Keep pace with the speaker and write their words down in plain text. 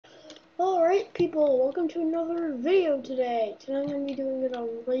Alright people, welcome to another video today. Today I'm going to be doing it on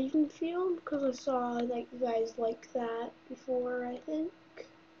Ravenfield because I saw that you guys liked that before, I think.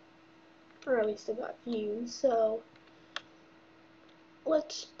 Or at least I got views, so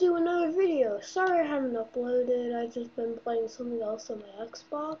let's do another video. Sorry I haven't uploaded, I've just been playing something else on my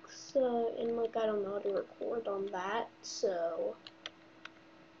Xbox, and like I don't know how to record on that, so...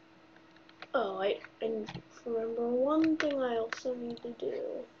 Oh, I remember one thing I also need to do.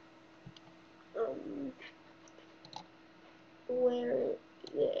 Where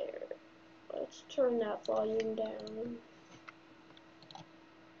there. Let's turn that volume down.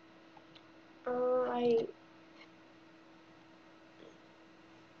 Alright.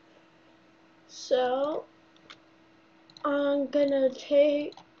 So I'm gonna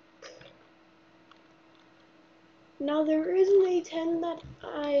take. Now there is an A10 that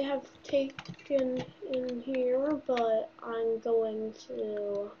I have taken in here, but I'm going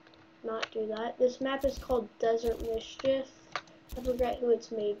to not do that. This map is called Desert Mischief. I forget who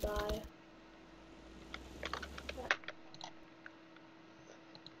it's made by.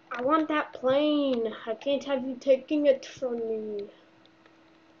 I want that plane. I can't have you taking it from me.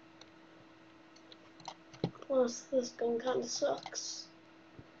 Plus, this gun kinda sucks.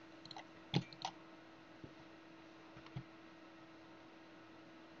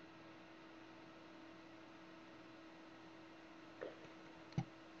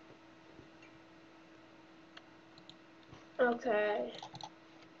 Okay.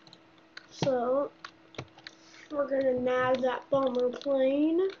 So, we're gonna nab that bomber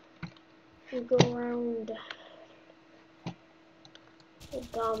plane and go around the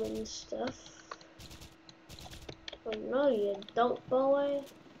bombing stuff. Oh no, you don't, boy.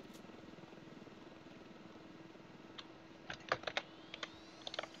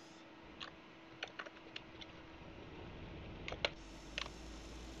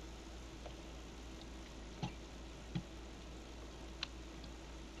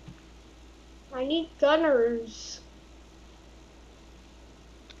 I need gunners.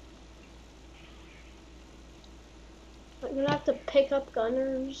 I'm gonna have to pick up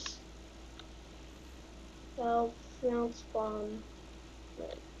gunners. Well, now spawn.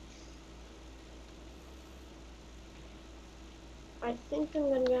 I think I'm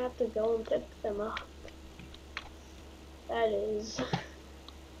gonna have to go and pick them up. That is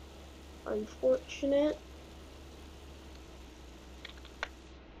unfortunate.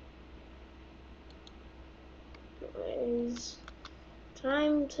 It is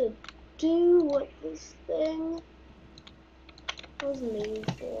time to do what this thing was made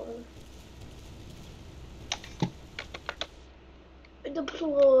for.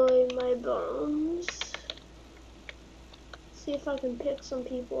 Deploy my bombs. See if I can pick some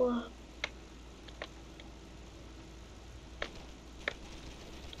people up.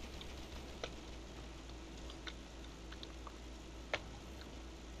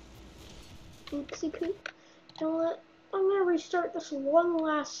 Oopsie poop. You know what? I'm gonna restart this one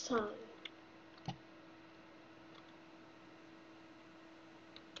last time.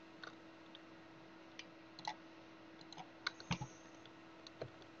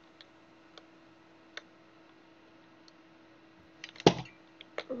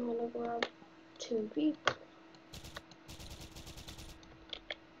 I'm gonna grab 2 people.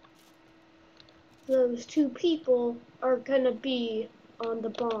 Those 2 people are gonna be on the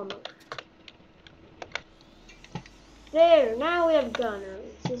bomber. There, now we have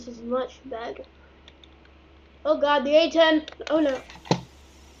gunners. This is much better. Oh god, the A10! Oh no.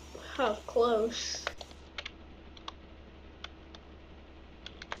 How close.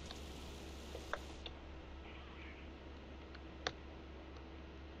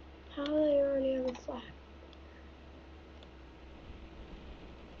 How do they already have a flag?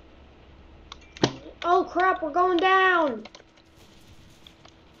 Oh crap, we're going down!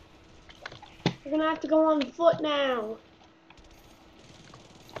 We're gonna have to go on foot now.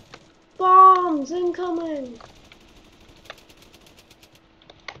 Bombs incoming!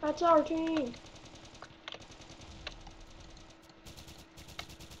 That's our team.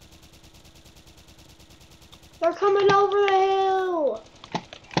 They're coming over the hill!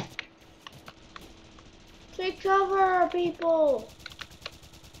 Take cover, people!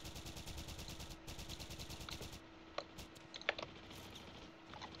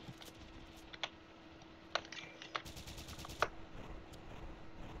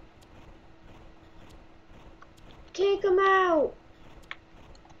 Take them out!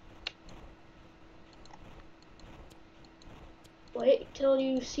 Wait till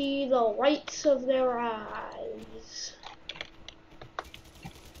you see the whites of their eyes.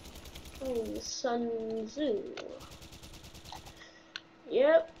 Oh, Sun Tzu.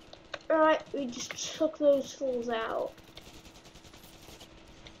 Yep, Alright, we just took those fools out.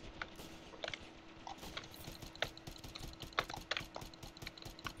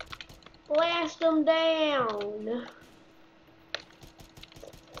 Blast them down.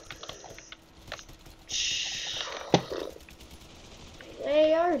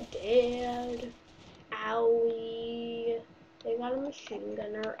 They are dead. Owie. They got a machine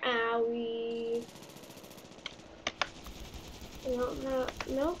gunner. Owie. They don't have,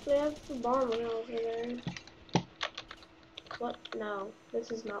 nope, they have the bomber over there. What? No,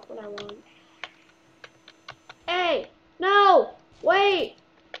 this is not what I want. Hey! No! Wait!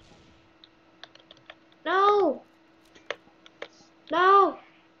 No! No!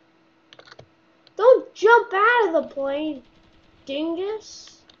 Don't jump out of the plane, dingus!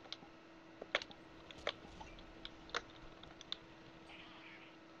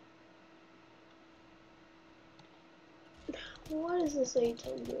 What is this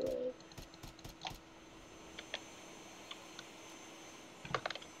A-10 doing?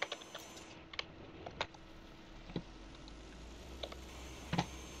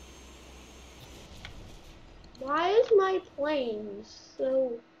 Why is my plane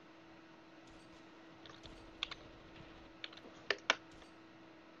so...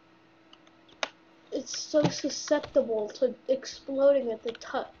 It's so susceptible to exploding at the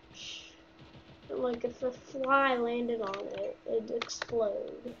touch. Like if a fly landed on it, it'd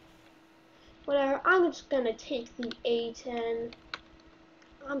explode. Whatever, I'm just gonna take the A-10.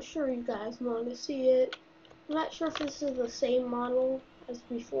 I'm sure you guys want to see it. I'm not sure if this is the same model as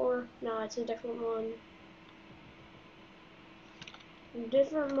before. No, it's a different one.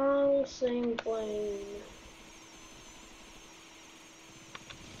 Different model, same plane.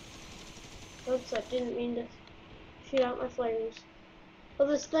 Oops, I didn't mean to shoot out my flares. Well,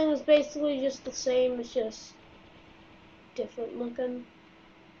 this thing is basically just the same, it's just different looking.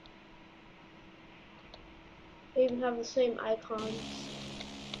 They even have the same icons.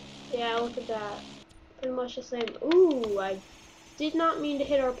 Yeah, look at that. Pretty much the same. Ooh, I did not mean to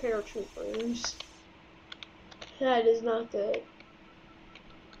hit our paratroopers. That is not good.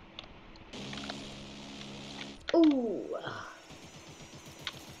 Ooh.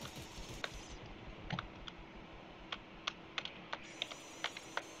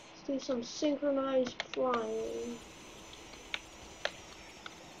 Let's do some synchronized flying.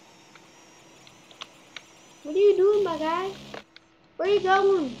 What are you doing, my guy? Where are you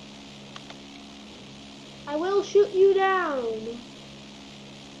going? I will shoot you down.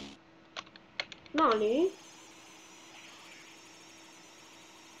 Nani?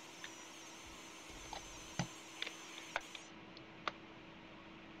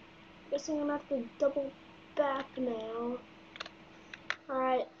 Guessing I'm gonna have to double back now.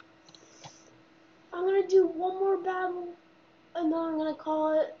 Alright. I'm gonna do one more battle, and then I'm gonna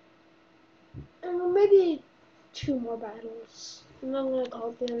call it, and maybe 2 more battles, and then I'm gonna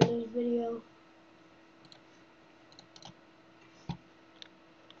call it the end of this video.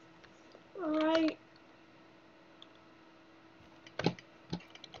 Alright.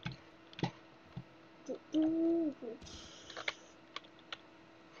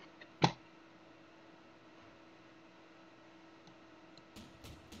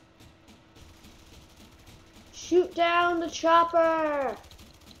 Shoot down the chopper!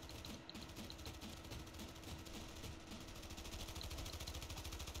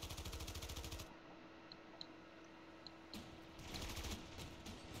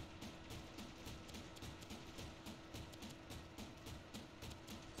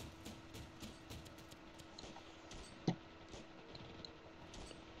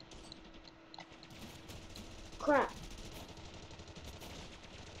 Crap.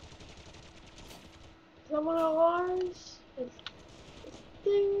 Is that one of ours? I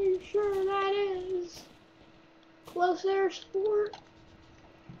think sure that is. Close air sport.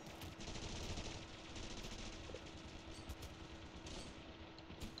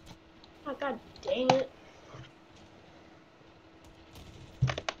 Oh, god dang it.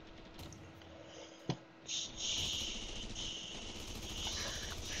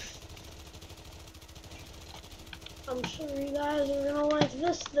 I'm sure you guys are gonna like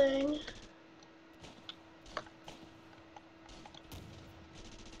this thing.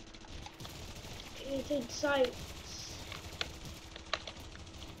 Painted sights.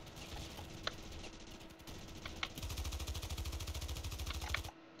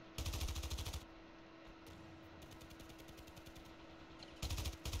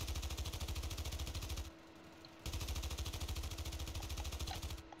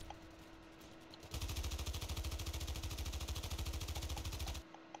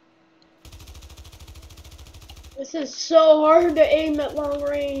 This is so hard to aim at long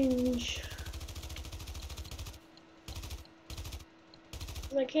range.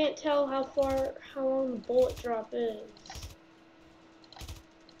 I can't tell how long the bullet drop is.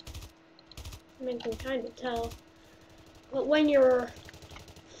 I mean, I can kind of tell. But when you're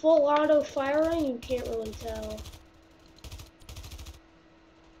full auto firing, you can't really tell.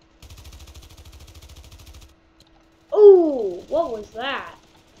 Ooh, what was that?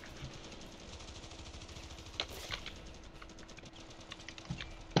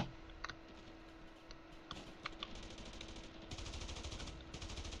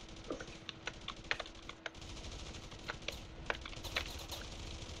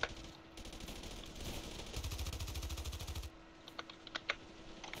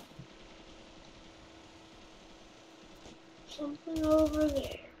 Something over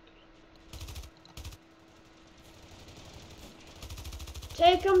there.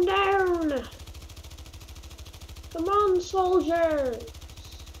 Take them down! Come on, soldiers!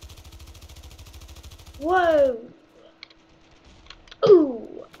 Whoa!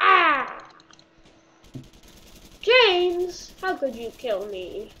 Ooh! Ah! James! How could you kill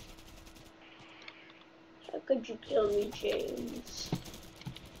me? How could you kill me, James?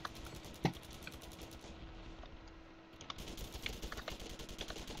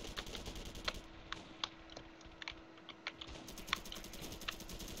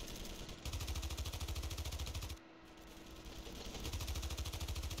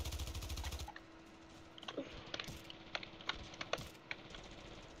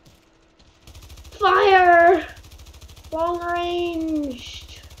 Fire! Long ranged.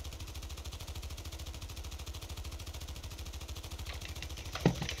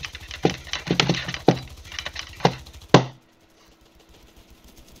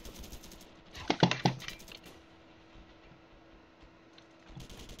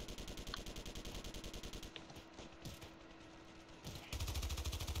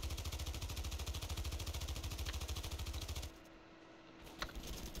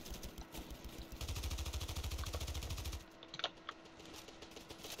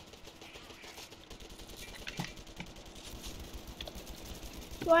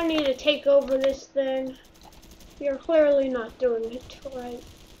 Do I need to take over this thing? You're clearly not doing it right.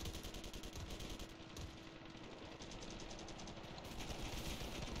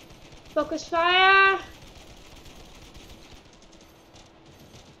 Focus fire!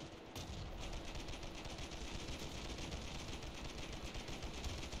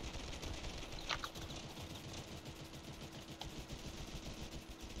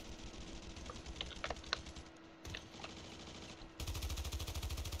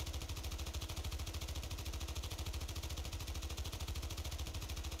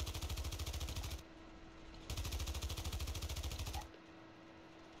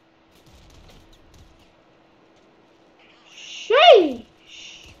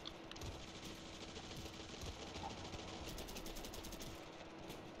 Sheesh!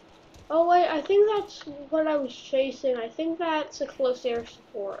 Oh wait, I think that's what I was chasing. I think that's a close air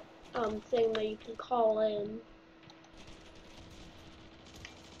support thing that you can call in.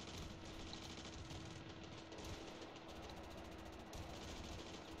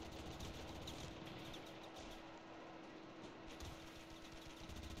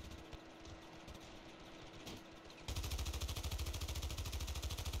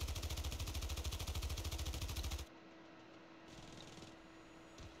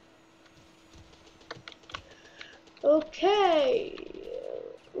 Okay,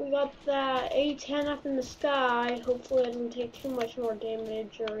 we got that A10 up in the sky. Hopefully it doesn't take too much more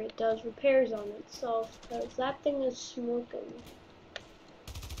damage, or it does repairs on itself, because that thing is smoking.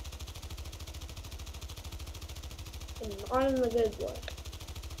 And not in the good way.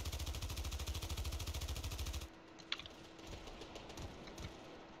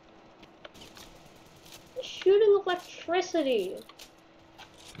 It's shooting electricity.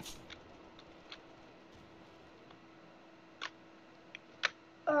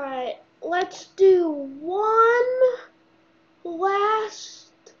 Alright, let's do one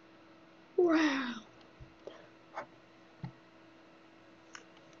last round.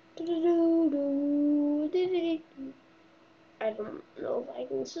 I don't know if I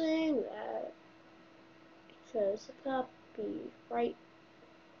can sing that because the copyright.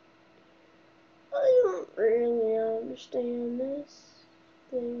 I don't really understand this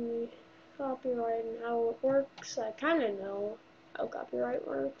thing, copyright and how it works. I kind of know how copyright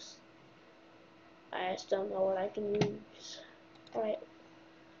works. I just don't know what I can use. Alright,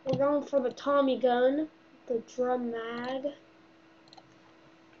 we're going for the Tommy gun, the drum mag.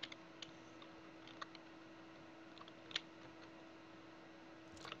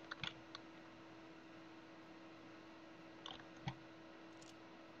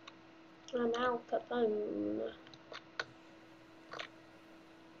 I'm Al Capone.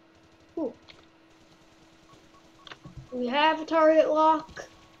 Ooh. We have a target lock.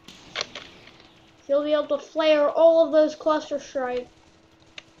 You'll be able to flare all of those cluster strike.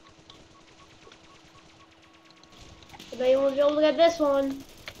 I bet you won't be able to get this one.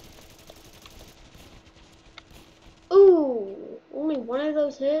 Ooh, only one of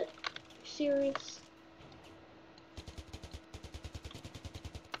those hit? Serious?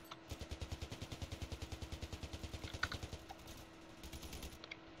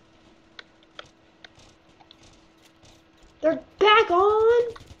 They're back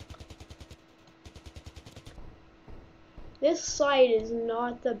on? This site is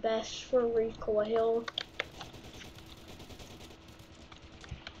not the best for recoil.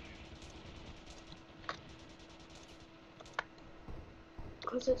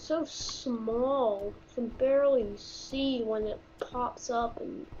 Because it's so small, you can barely see when it pops up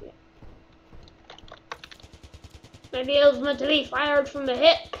and yeah. Maybe it was meant to be fired from the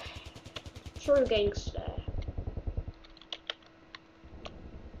hip. True gangster.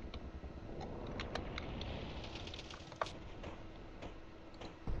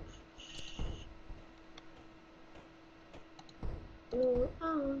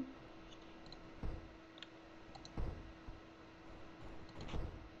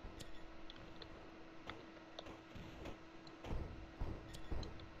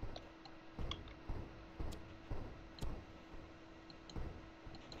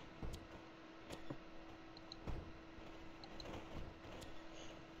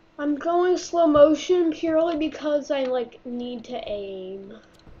 I'm going slow motion purely because I need to aim.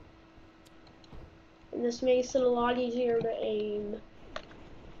 And this makes it a lot easier to aim.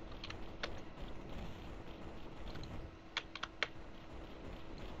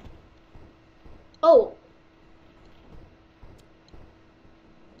 Oh!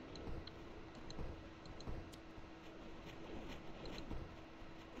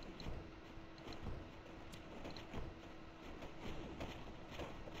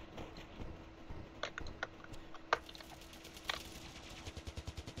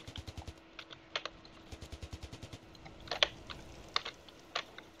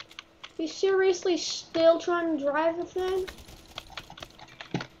 You seriously still trying to drive the thing?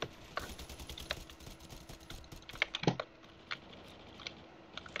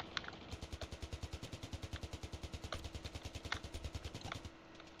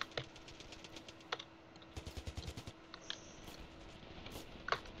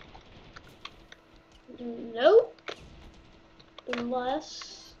 Nope.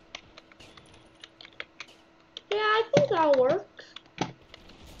 Unless... Yeah, I think that'll work.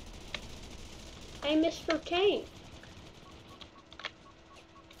 Hey, Mr. Tank.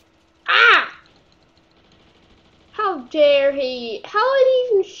 Ah! How dare he? How did he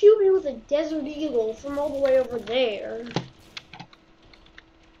even shoot me with a Desert Eagle from all the way over there?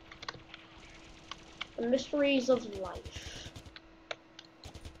 The mysteries of life.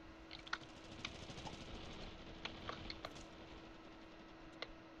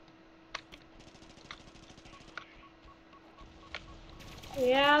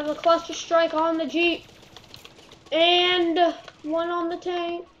 Yeah, the cluster strike on the Jeep. And one on the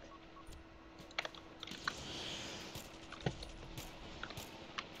tank.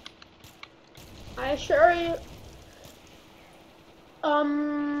 I assure you,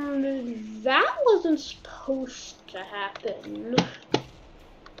 that wasn't supposed to happen.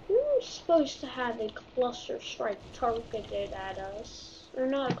 We were supposed to have a cluster strike targeted at us. Or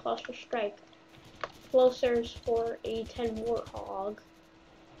not a cluster strike. Closers for a 10 Warthog.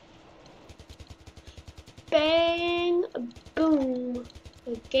 Bang, boom,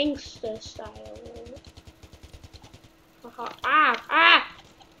 a gangsta style. Ah!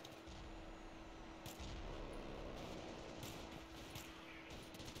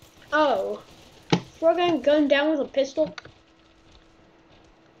 Oh, we're gonna gun down with a pistol.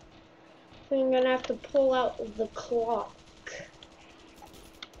 I'm gonna have to pull out the clock.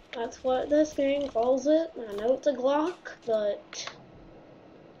 That's what this game calls it. I know it's a Glock, but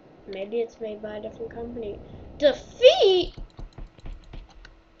maybe it's made by a different company. Defeat?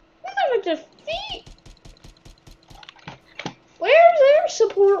 What kind of defeat? Where's air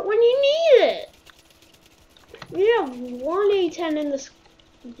support when you need it? We have one A-10 in the sky.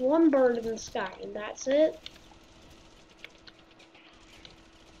 One bird in the sky, and that's it.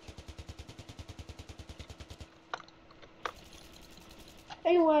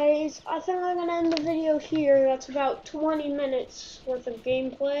 Anyways, I think I'm gonna end the video here. That's about 20 minutes worth of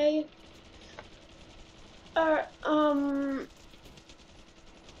gameplay.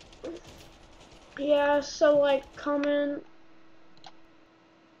 Yeah, so comment,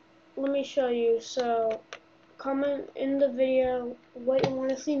 let me show you. So comment in the video what you want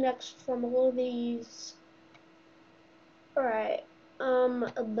to see next from all of these. Alright,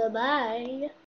 bye bye.